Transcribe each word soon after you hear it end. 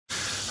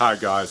Hi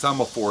guys,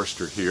 I'm a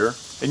Forester here,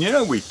 and you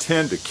know we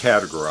tend to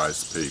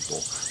categorize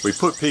people. We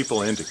put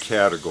people into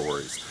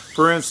categories.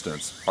 For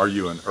instance, are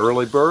you an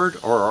early bird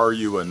or are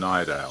you a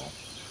night owl?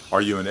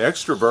 Are you an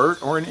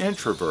extrovert or an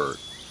introvert?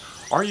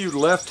 Are you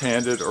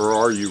left-handed or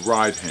are you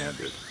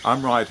right-handed?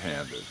 I'm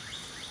right-handed.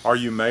 Are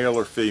you male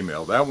or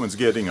female? That one's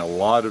getting a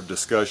lot of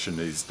discussion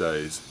these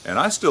days, and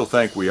I still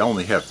think we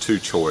only have two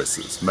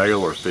choices,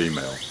 male or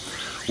female.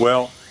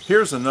 Well,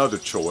 here's another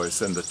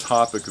choice and the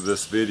topic of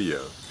this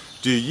video.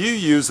 Do you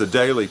use a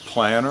daily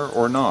planner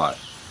or not?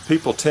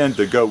 People tend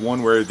to go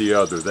one way or the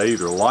other. They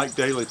either like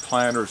daily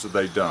planners or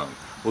they don't.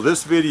 Well,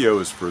 this video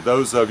is for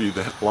those of you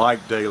that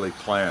like daily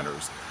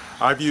planners.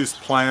 I've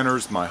used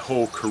planners my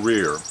whole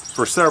career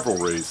for several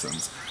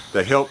reasons.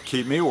 They help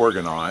keep me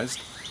organized.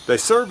 They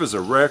serve as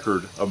a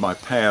record of my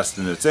past,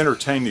 and it's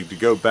entertaining to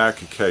go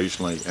back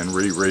occasionally and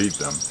reread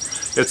them.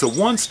 It's a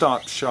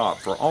one-stop shop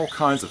for all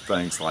kinds of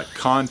things like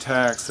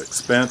contacts,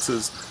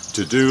 expenses,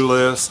 to-do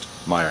list,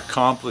 my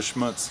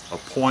accomplishments,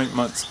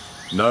 appointments,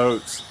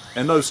 notes,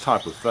 and those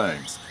type of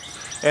things.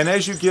 And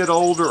as you get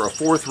older, a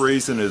fourth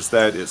reason is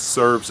that it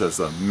serves as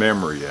a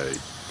memory aid.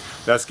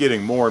 That's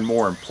getting more and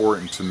more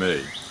important to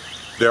me.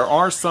 There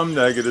are some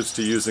negatives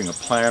to using a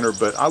planner,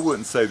 but I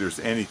wouldn't say there's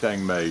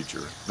anything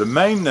major. The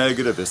main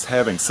negative is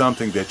having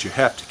something that you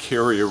have to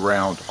carry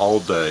around all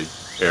day,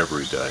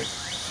 every day.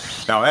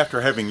 Now,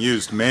 after having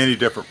used many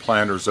different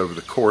planners over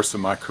the course of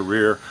my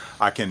career,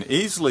 I can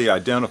easily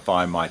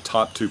identify my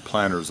top two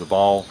planners of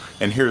all,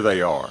 and here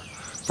they are.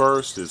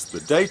 First is the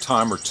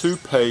Daytimer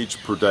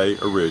 2-page per day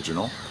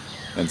original,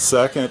 and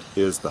second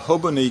is the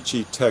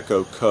Hobonichi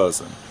Techo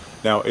Cousin.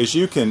 Now, as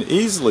you can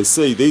easily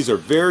see, these are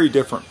very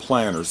different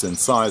planners in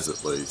size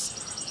at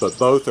least, but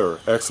both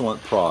are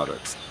excellent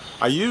products.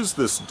 I used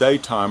this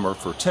Daytimer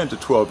for 10 to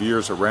 12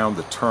 years around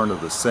the turn of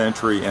the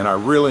century, and I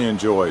really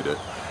enjoyed it.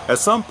 At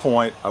some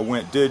point, I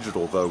went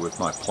digital though with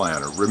my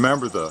planner.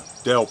 Remember the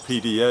Dell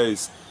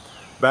PDAs?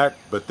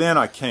 But then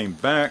I came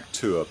back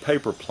to a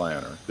paper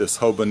planner, this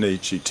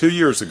Hobonichi, 2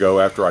 years ago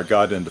after I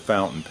got into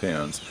fountain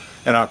pens,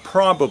 and I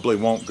probably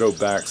won't go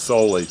back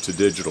solely to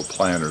digital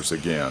planners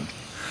again.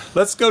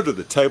 Let's go to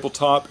the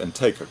tabletop and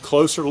take a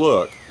closer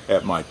look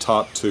at my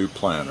top two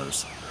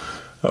planners.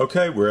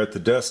 Okay, we're at the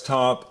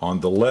desktop.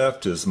 On the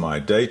left is my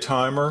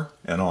Daytimer,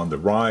 and on the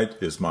right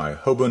is my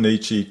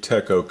Hobonichi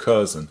Techo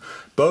Cousin.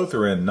 Both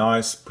are in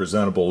nice,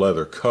 presentable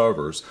leather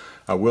covers.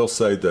 I will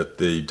say that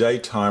the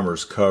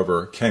Daytimer's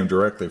cover came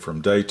directly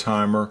from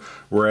Daytimer,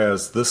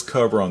 whereas this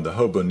cover on the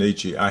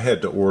Hobonichi I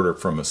had to order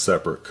from a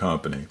separate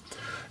company.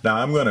 Now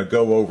I'm going to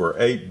go over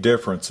 8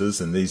 differences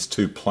in these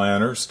two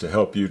planners to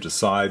help you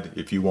decide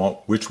if you want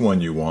which one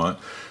you want,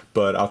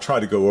 but I'll try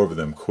to go over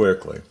them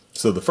quickly.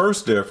 So the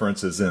first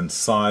difference is in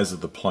size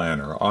of the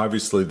planner.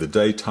 Obviously the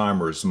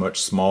Daytimer is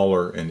much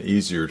smaller and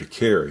easier to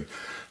carry.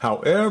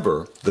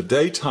 However, the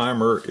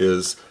Daytimer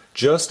is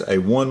just a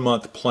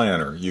 1-month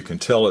planner. You can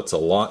tell it's a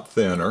lot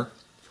thinner,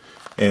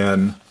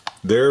 and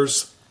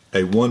there's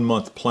a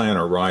 1-month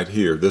planner right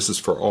here. This is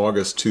for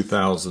August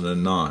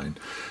 2009.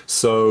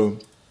 So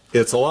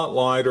it's a lot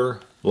lighter,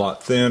 a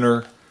lot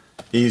thinner,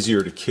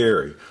 easier to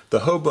carry.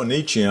 The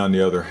Hobonichi, on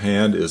the other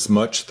hand, is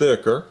much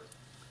thicker.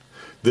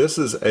 This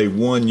is a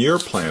 1-year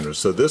planner,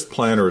 so this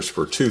planner is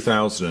for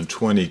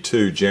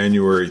 2022,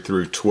 January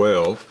through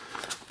 12.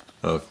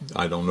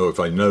 I don't know if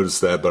I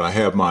noticed that, but I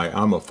have my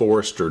I'm a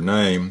Forester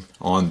name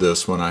on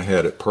this when I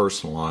had it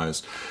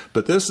personalized.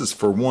 But this is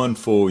for 1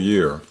 full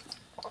year.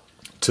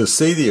 To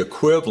see the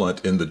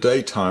equivalent in the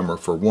Daytimer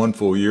for 1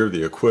 full year,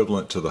 the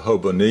equivalent to the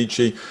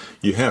Hobonichi,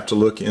 you have to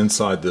look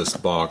inside this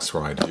box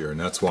right here, and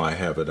that's why I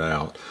have it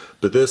out.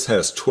 But this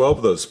has 12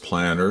 of those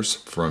planners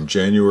from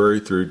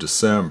January through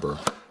December.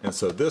 And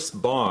so this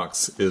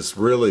box is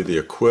really the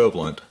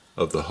equivalent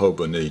of the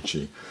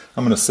Hobonichi.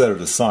 I'm going to set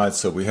it aside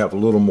so we have a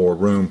little more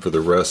room for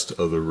the rest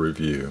of the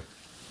review.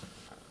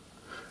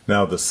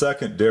 Now the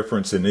second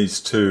difference in these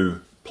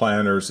two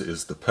planners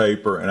is the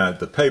paper, and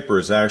the paper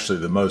is actually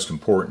the most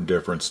important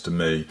difference to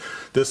me.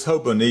 This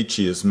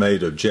Hobonichi is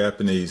made of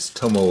Japanese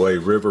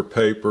Tomoe River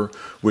paper,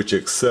 which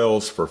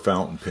excels for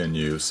fountain pen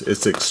use.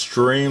 It's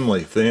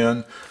extremely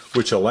thin,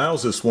 which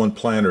allows this one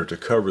planner to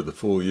cover the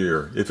full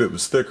year. If it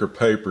was thicker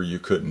paper, you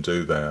couldn't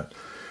do that.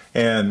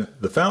 And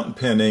the fountain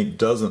pen ink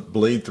doesn't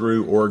bleed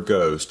through or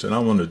ghost, and I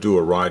want to do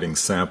a writing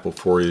sample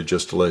for you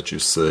just to let you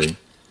see.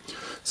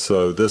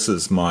 So this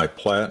is my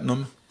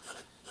Platinum.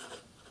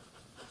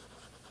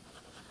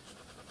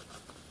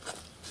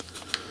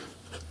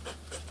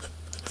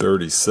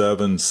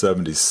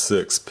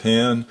 .3776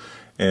 pen,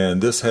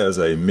 and this has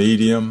a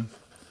medium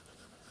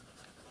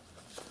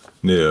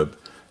nib,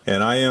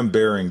 and I am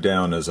bearing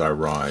down as I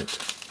write.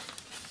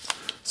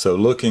 So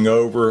looking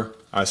over,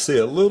 I see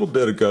a little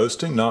bit of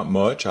ghosting, not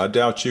much. I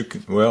doubt you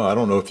can, well, I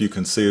don't know if you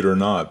can see it or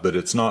not, but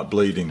it's not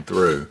bleeding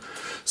through.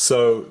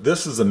 So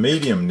this is a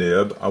medium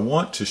nib. I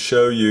want to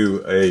show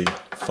you a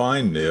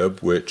fine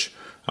nib, which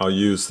I'll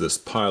use this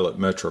Pilot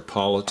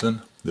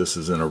Metropolitan. This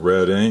is in a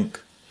red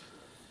ink.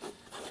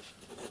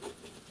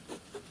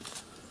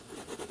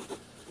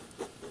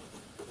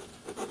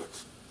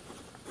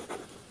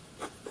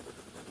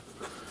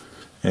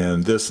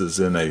 And this is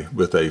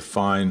with a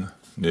fine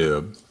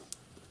nib.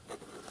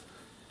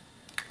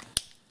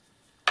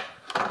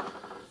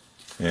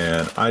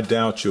 And I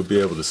doubt you'll be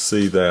able to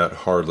see that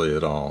hardly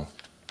at all.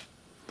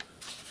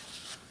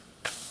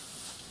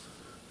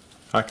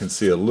 I can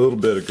see a little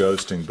bit of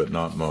ghosting, but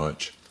not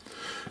much.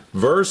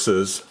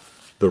 Versus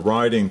the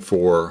writing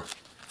for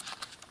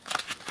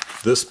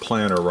this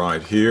planner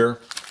right here.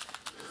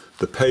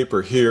 The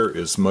paper here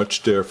is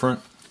much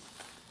different.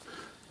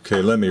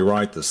 Okay, let me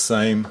write the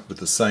same with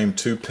the same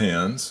two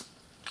pens.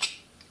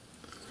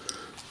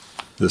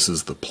 This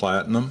is the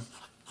Platinum.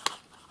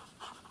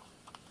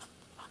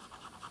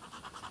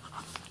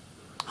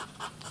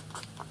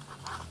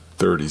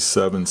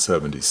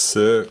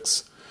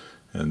 $37.76,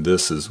 and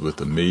this is with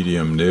the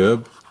medium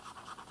nib.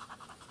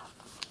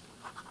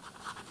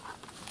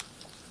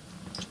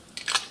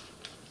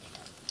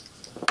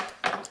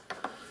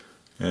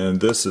 And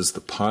this is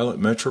the Pilot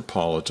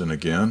Metropolitan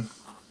again.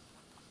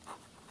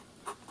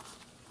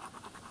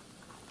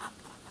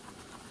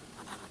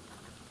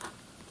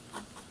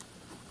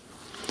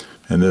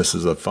 And this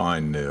is a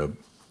fine nib.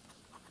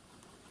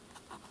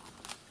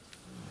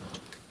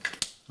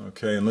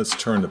 Okay, and let's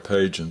turn the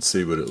page and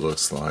see what it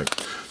looks like.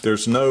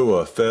 There's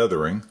no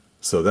feathering,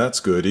 so that's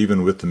good,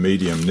 even with the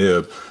medium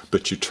nib,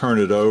 but you turn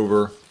it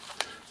over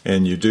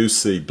and you do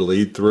see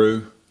bleed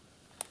through.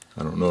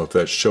 I don't know if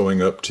that's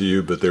showing up to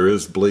you, but there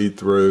is bleed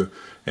through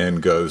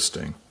and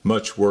ghosting.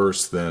 Much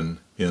worse than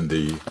in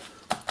the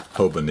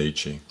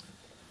Hobonichi.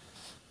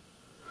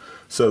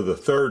 So the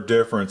third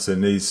difference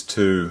in these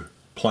two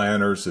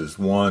planners is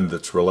one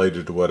that's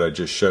related to what I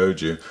just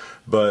showed you,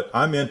 but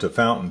I'm into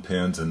fountain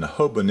pens, and the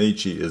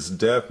Hobonichi is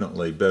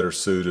definitely better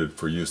suited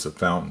for use of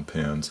fountain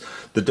pens.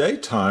 The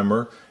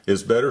Daytimer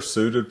is better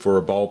suited for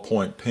a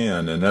ballpoint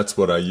pen, and that's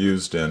what I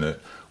used in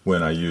it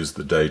when I used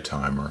the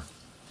Daytimer.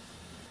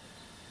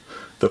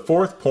 The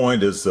fourth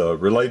point is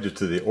related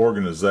to the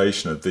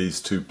organization of these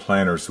two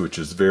planners, which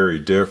is very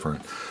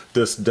different.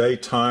 This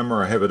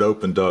Daytimer, I have it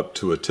opened up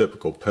to a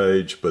typical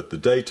page, but the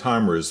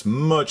Daytimer is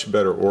much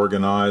better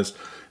organized.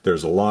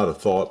 There's a lot of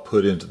thought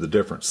put into the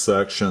different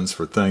sections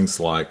for things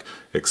like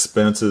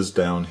expenses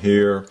down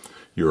here,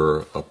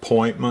 your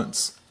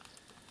appointments,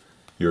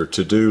 your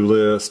to-do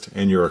list,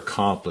 and your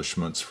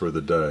accomplishments for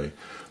the day.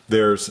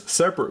 There's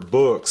separate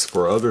books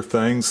for other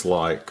things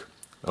like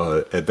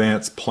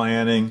advanced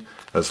planning,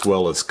 as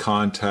well as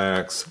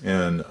contacts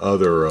and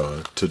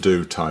other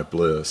to-do type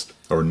lists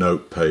or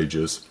note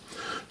pages.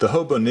 The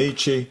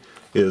Hobonichi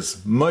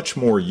is much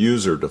more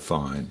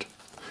user-defined,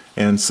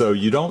 and so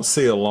you don't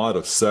see a lot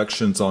of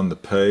sections on the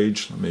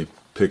page. Let me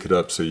pick it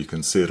up so you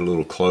can see it a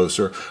little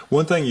closer.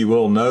 One thing you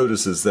will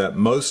notice is that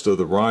most of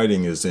the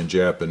writing is in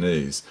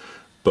Japanese,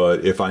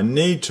 but if I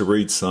need to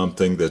read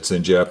something that's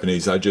in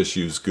Japanese, I just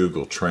use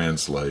Google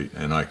Translate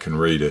and I can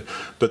read it.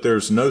 But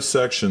there's no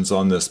sections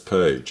on this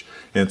page,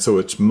 and so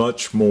it's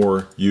much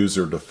more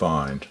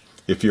user-defined.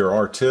 If you're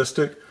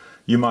artistic,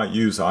 you might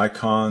use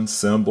icons,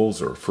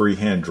 symbols, or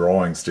freehand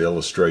drawings to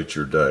illustrate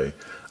your day.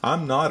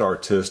 I'm not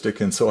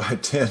artistic, and so I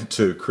tend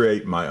to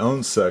create my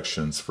own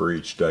sections for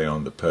each day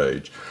on the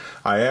page.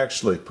 I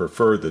actually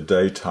prefer the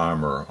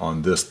Daytimer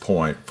on this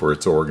point for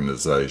its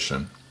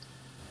organization.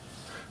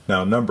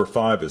 Now, number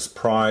 5 is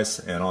price,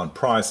 and on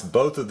price,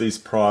 both of these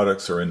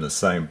products are in the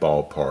same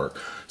ballpark,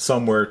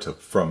 somewhere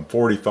from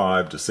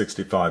 $45 to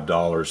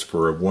 $65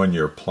 for a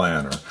one-year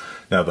planner.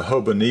 Now, the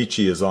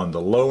Hobonichi is on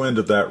the low end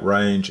of that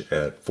range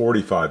at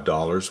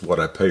 $45, what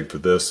I paid for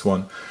this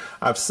one.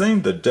 I've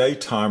seen the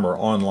Daytimer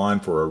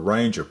online for a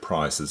range of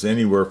prices,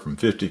 anywhere from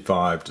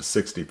 $55 to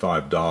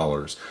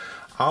 $65.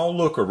 I'll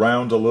look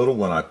around a little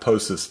when I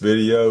post this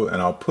video,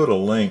 and I'll put a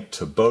link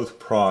to both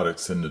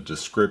products in the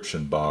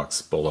description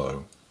box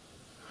below.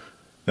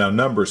 Now,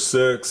 number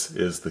 6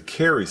 is the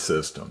carry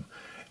system.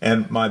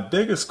 And my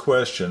biggest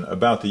question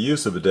about the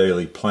use of a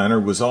daily planner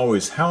was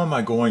always, how am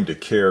I going to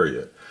carry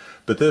it?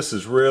 But this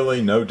is really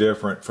no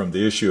different from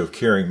the issue of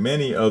carrying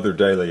many other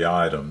daily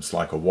items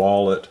like a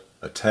wallet,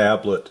 a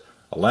tablet,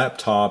 a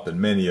laptop,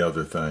 and many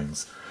other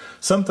things.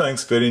 Some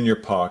things fit in your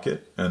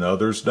pocket and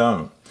others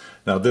don't.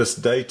 Now, this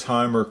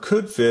Daytimer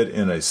could fit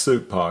in a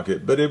suit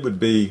pocket, but it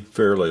would be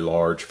fairly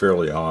large,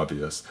 fairly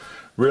obvious.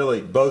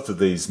 Really, both of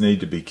these need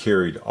to be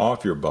carried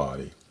off your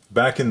body.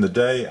 Back in the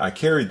day, I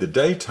carried the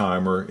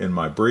Daytimer in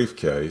my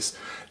briefcase.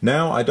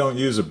 Now I don't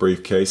use a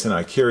briefcase, and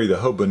I carry the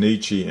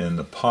Hobonichi in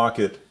the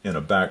pocket in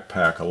a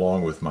backpack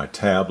along with my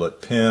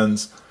tablet,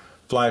 pens,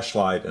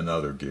 flashlight, and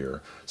other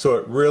gear. So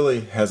it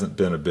really hasn't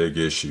been a big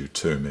issue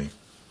to me.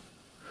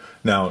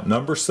 Now,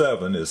 number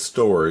 7 is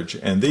storage,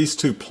 and these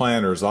two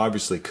planners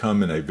obviously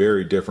come in a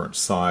very different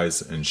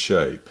size and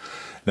shape.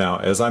 Now,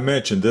 as I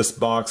mentioned, this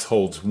box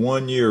holds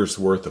 1 year's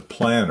worth of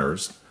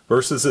planners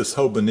versus this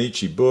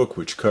Hobonichi book,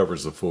 which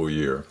covers a full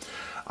year.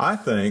 I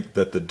think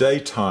that the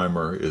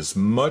Daytimer is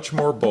much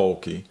more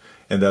bulky,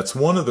 and that's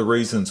one of the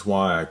reasons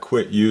why I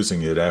quit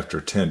using it after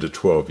 10 to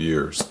 12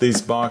 years.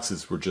 These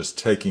boxes were just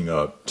taking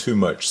up too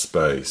much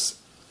space.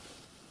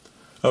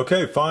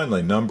 Okay,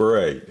 finally, number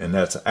 8, and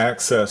that's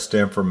access to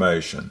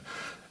information.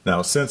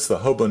 Now, since the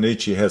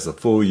Hobonichi has a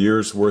full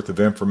year's worth of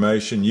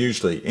information,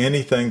 usually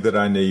anything that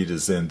I need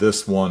is in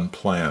this one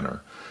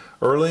planner.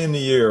 Early in the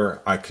year,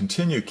 I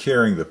continue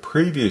carrying the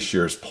previous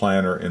year's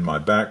planner in my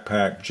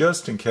backpack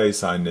just in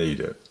case I need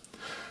it.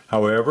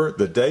 However,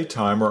 the day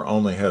timer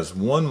only has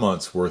 1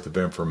 month's worth of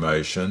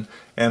information,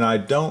 and I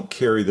don't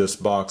carry this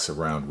box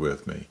around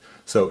with me.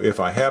 So if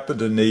I happen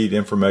to need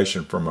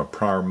information from a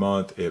prior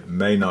month, it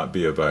may not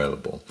be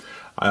available.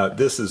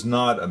 This is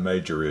not a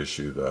major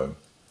issue though.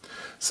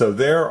 So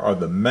there are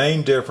the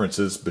main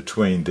differences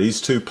between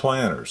these two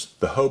planners.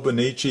 The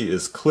Hobonichi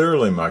is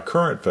clearly my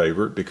current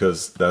favorite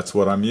because that's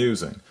what I'm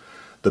using.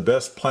 The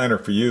best planner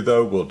for you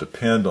though will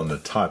depend on the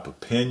type of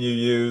pen you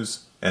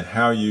use and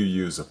how you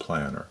use a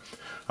planner.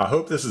 I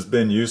hope this has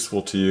been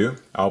useful to you.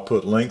 I'll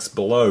put links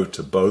below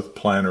to both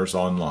planners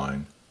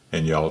online,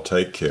 and y'all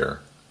take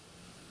care.